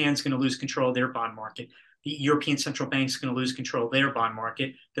Bank of Japan is going to lose control of their bond market. The European Central Bank is going to lose control of their bond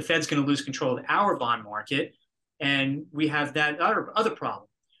market. The Fed's going to lose control of our bond market. And we have that other problem.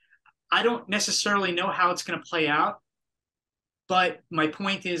 I don't necessarily know how it's going to play out, but my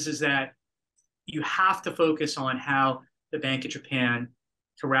point is that you have to focus on how the Bank of Japan,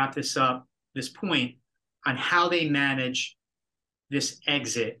 to wrap this up, this point, on how they manage this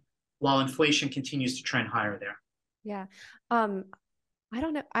exit while inflation continues to trend higher there. Yeah. I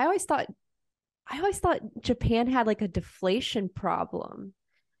don't know. I always thought Japan had like a deflation problem.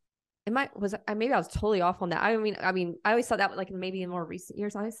 Maybe I was totally off on that. I mean, I always thought that like maybe in more recent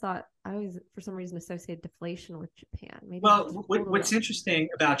years. I always for some reason associated deflation with Japan. Maybe what's interesting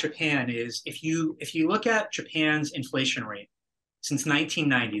about Japan is if you look at Japan's inflation rate since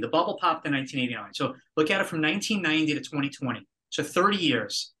 1990, the bubble popped in 1989. So look at it from 1990 to 2020. So 30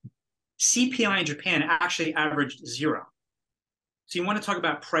 years. CPI in Japan actually averaged 0. So you want to talk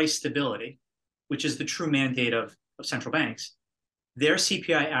about price stability, which is the true mandate of central banks. Their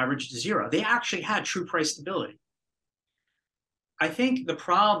CPI averaged 0. They actually had true price stability. I think the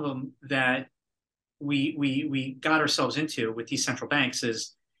problem that we got ourselves into with these central banks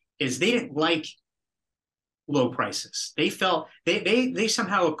is they didn't like low prices. They felt they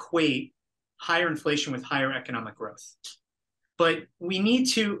somehow equate higher inflation with higher economic growth. But we need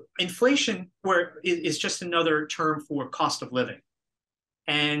to, inflation is just another term for cost of living.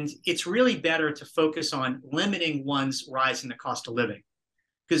 And it's really better to focus on limiting one's rise in the cost of living.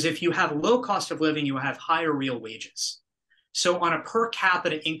 Because if you have low cost of living, you have higher real wages. So on a per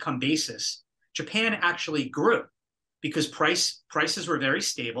capita income basis, Japan actually grew because prices were very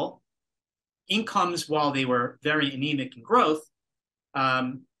stable. Incomes, while they were very anemic in growth,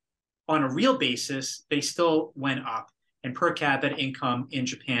 on a real basis, they still went up. And per capita income in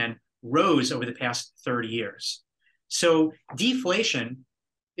Japan rose over the past 30 years. So deflation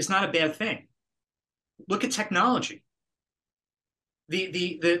is not a bad thing. Look at technology.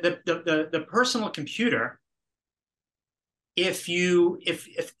 The personal computer, if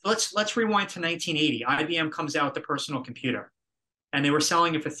let's rewind to 1980, IBM comes out with the personal computer and they were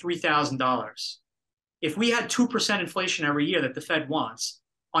selling it for $3,000. If we had 2% inflation every year that the Fed wants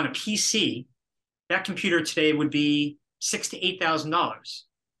on a PC, that computer today would be $6,000 to $8,000.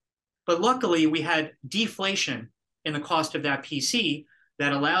 But luckily, we had deflation in the cost of that PC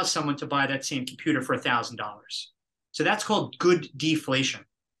that allows someone to buy that same computer for $1,000. So that's called good deflation.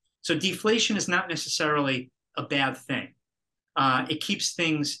 So deflation is not necessarily a bad thing. It keeps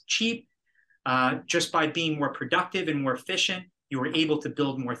things cheap. Just by being more productive and more efficient, you were able to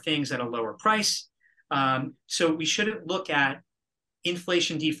build more things at a lower price. So we shouldn't look at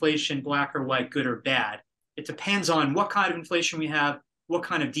inflation, deflation, black or white, good or bad. It depends on what kind of inflation we have, what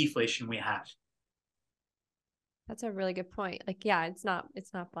kind of deflation we have. That's a really good point. Like, yeah, it's not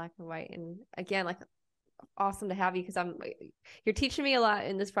black and white. And again, like, awesome to have you because you're teaching me a lot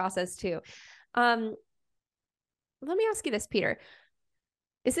in this process too. Let me ask you this, Peter.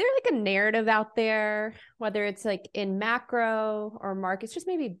 Is there like a narrative out there, whether it's like in macro or markets, just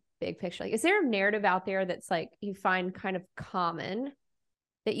maybe big picture? Like, is there a narrative out there that's like you find kind of common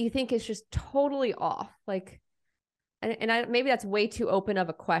that you think is just totally off? Like, maybe that's way too open of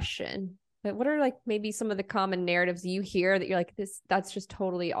a question, but what are like maybe some of the common narratives you hear that you're like, that's just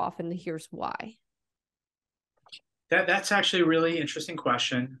totally off and here's why? That's actually a really interesting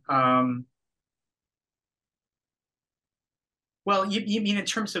question. Well, you mean in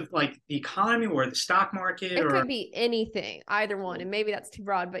terms of like the economy or the stock market? It could be anything, either one, and maybe that's too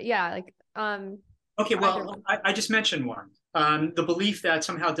broad, but yeah, like okay, well, I just mentioned one. The belief that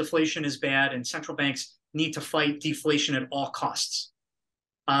somehow deflation is bad and central banks need to fight deflation at all costs.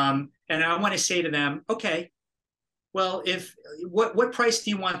 And I want to say to them, okay, well, what price do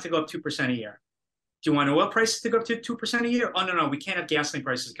you want to go up 2% a year? Do you want oil prices to go up to 2% a year? Oh, no, we can't have gasoline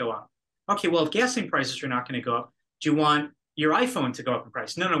prices go up. Okay, well, if gasoline prices are not going to go up, do you want your iPhone to go up in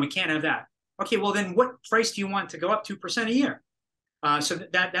price? No, we can't have that. Okay, well, then what price do you want to go up 2% a year? So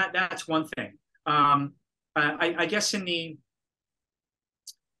that's one thing. I guess in the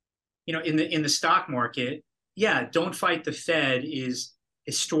in the stock market, yeah, don't fight the Fed is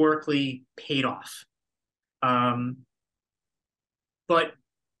historically paid off. But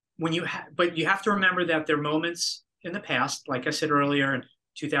you have to remember that there are moments in the past, like I said earlier, in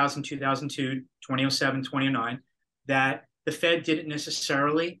 2000, 2002, 2007, 2009, that the Fed didn't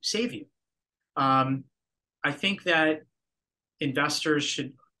necessarily save you. I think that investors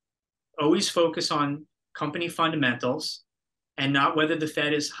should always focus on company fundamentals and not whether the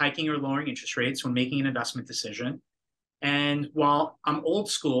Fed is hiking or lowering interest rates when making an investment decision. And while I'm old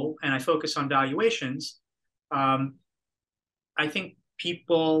school and I focus on valuations, um, I think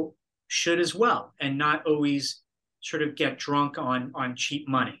people should as well, and not always sort of get drunk on cheap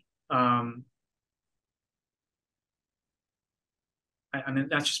money. I mean,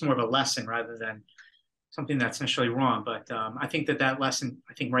 that's just more of a lesson rather than something that's necessarily wrong. But I think that lesson,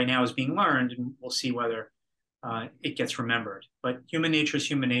 I think right now is being learned, and we'll see whether it gets remembered. But human nature is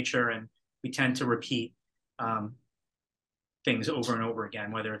human nature, and we tend to repeat um, things over and over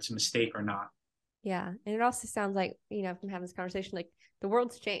again, whether it's a mistake or not. Yeah. And it also sounds like, from having this conversation, like the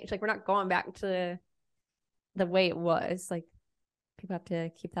world's changed. Like we're not going back to the way it was. Like people have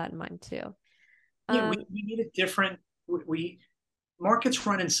to keep that in mind too. Yeah, we need a different, markets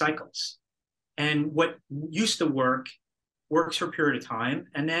run in cycles. And what used to works for a period of time,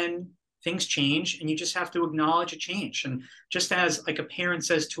 and then things change, and you just have to acknowledge a change. And just as like a parent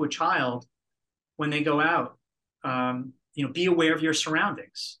says to a child when they go out, be aware of your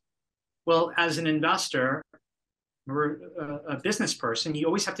surroundings. Well, as an investor or a business person, you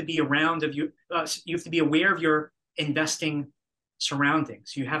always have to be around of you. You have to be aware of your investing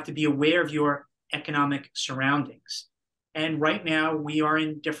surroundings. You have to be aware of your economic surroundings. And right now, we are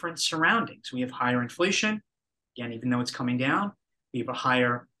in different surroundings. We have higher inflation, again, even though it's coming down. We have a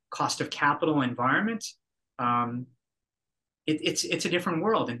higher cost of capital environment. It's a different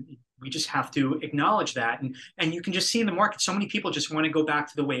world, and we just have to acknowledge that. And you can just see in the market, so many people just want to go back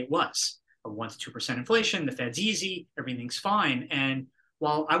to the way it was: a 1% to 2% inflation, the Fed's easy, everything's fine. And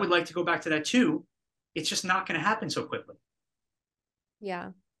while I would like to go back to that too, it's just not going to happen so quickly. Yeah,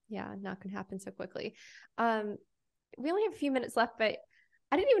 not going to happen so quickly. We only have a few minutes left, but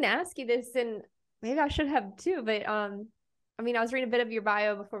I didn't even ask you this, and maybe I should have too, but I was reading a bit of your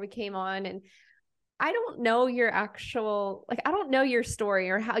bio before we came on, and I don't know your I don't know your story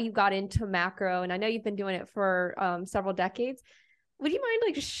or how you got into macro, and I know you've been doing it for several decades. Would you mind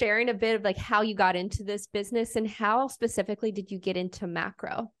like just sharing a bit of like how you got into this business, and how specifically did you get into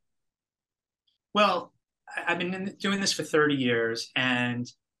macro? Well, I've been doing this for 30 years, and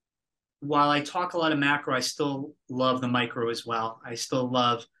while I talk a lot of macro, I still love the micro as well. I still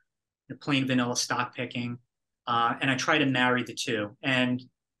love the plain vanilla stock picking, and I try to marry the two. And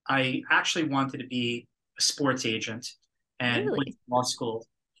I actually wanted to be a sports agent and went to Really? law school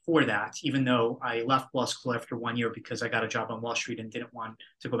for that, even though I left law school after 1 year because I got a job on Wall Street and didn't want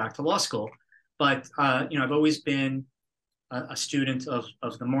to go back to law school. But I've always been a student of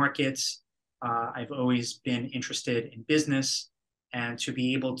the markets. I've always been interested in business, and to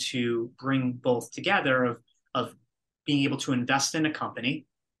be able to bring both together of being able to invest in a company,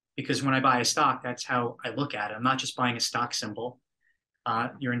 because when I buy a stock, that's how I look at it. I'm not just buying a stock symbol.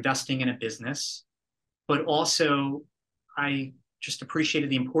 You're investing in a business, but also I just appreciated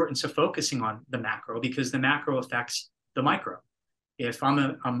the importance of focusing on the macro, because the macro affects the micro. If I'm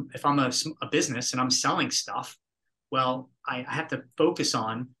a business and I'm selling stuff, well, I have to focus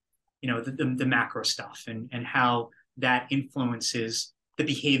on the macro stuff and how that influences the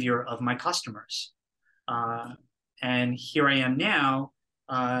behavior of my customers. And here I am now,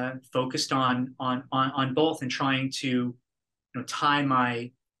 focused on both, and trying to tie my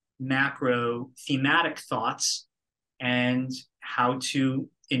macro thematic thoughts and how to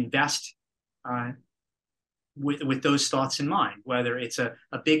invest with those thoughts in mind, whether it's a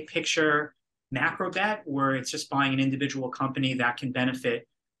big picture macro bet or it's just buying an individual company that can benefit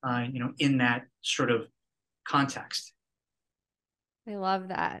in that sort of context. I love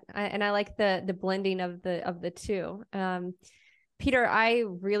that. And I like the blending of the two. Peter, I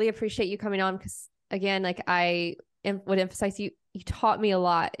really appreciate you coming on, because again, like I would emphasize, you taught me a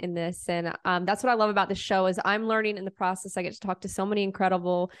lot in this. And that's what I love about the show is I'm learning in the process. I get to talk to so many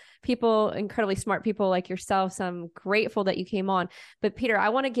incredible people, incredibly smart people like yourself. So I'm grateful that you came on. But Peter, I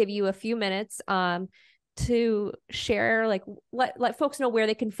want to give you a few minutes to share, like let folks know where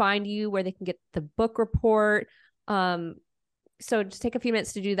they can find you, where they can get the book report. So just take a few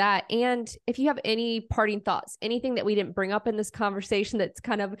minutes to do that. And if you have any parting thoughts, anything that we didn't bring up in this conversation that's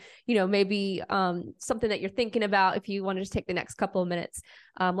kind of, maybe something that you're thinking about, if you want to just take the next couple of minutes,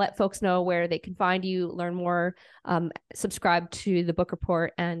 let folks know where they can find you, learn more, subscribe to the book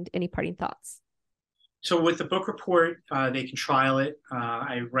report, and any parting thoughts. So with the book report, they can trial it.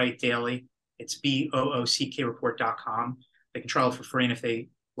 I write daily. It's BOOCKreport.com. They can trial it for free, and if they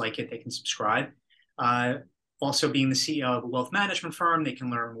like it, they can subscribe. Also, being the CEO of a wealth management firm, they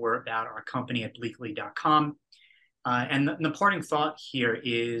can learn more about our company at bleakley.com. And the parting thought here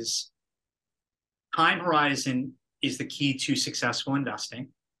is time horizon is the key to successful investing.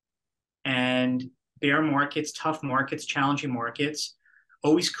 And bear markets, tough markets, challenging markets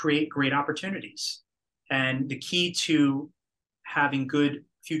always create great opportunities. And the key to having good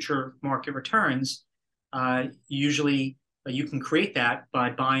future market returns, usually you can create that by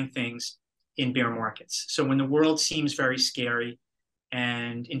buying things in bear markets. So when the world seems very scary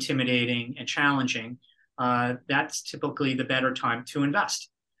and intimidating and challenging, that's typically the better time to invest.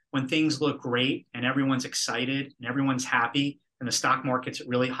 When things look great and everyone's excited and everyone's happy and the stock market's at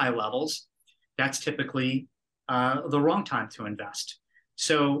really high levels, that's typically the wrong time to invest.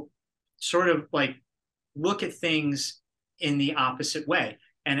 So sort of like look at things in the opposite way.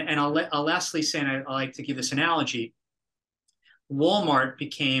 And I'll lastly say, and I like to give this analogy, Walmart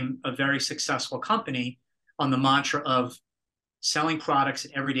became a very successful company on the mantra of selling products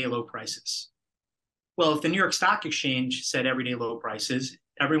at everyday low prices. Well, if the New York Stock Exchange said everyday low prices,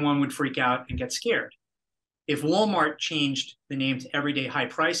 everyone would freak out and get scared. If Walmart changed the name to everyday high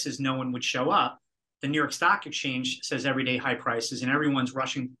prices, no one would show up. The New York Stock Exchange says everyday high prices, and everyone's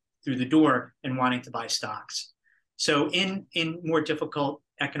rushing through the door and wanting to buy stocks. So in more difficult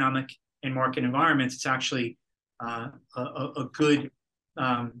economic and market environments, it's actually a good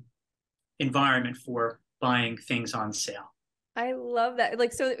environment for buying things on sale. I love that.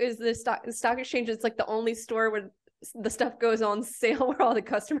 Like, so is the stock exchange, it's like the only store where the stuff goes on sale where all the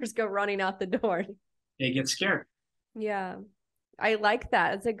customers go running out the door. They get scared. Yeah, I like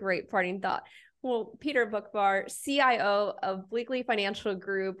that. It's a great parting thought. Well, Peter Boockvar, CIO of Bleakley Financial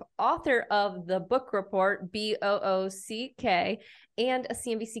Group, author of the book report, BOOCK, and a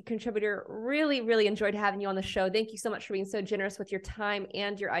CNBC contributor. Really, really enjoyed having you on the show. Thank you so much for being so generous with your time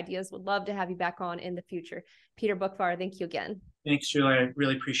and your ideas. Would love to have you back on in the future. Peter Boockvar, thank you again. Thanks, Julie. I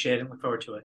really appreciate it and look forward to it.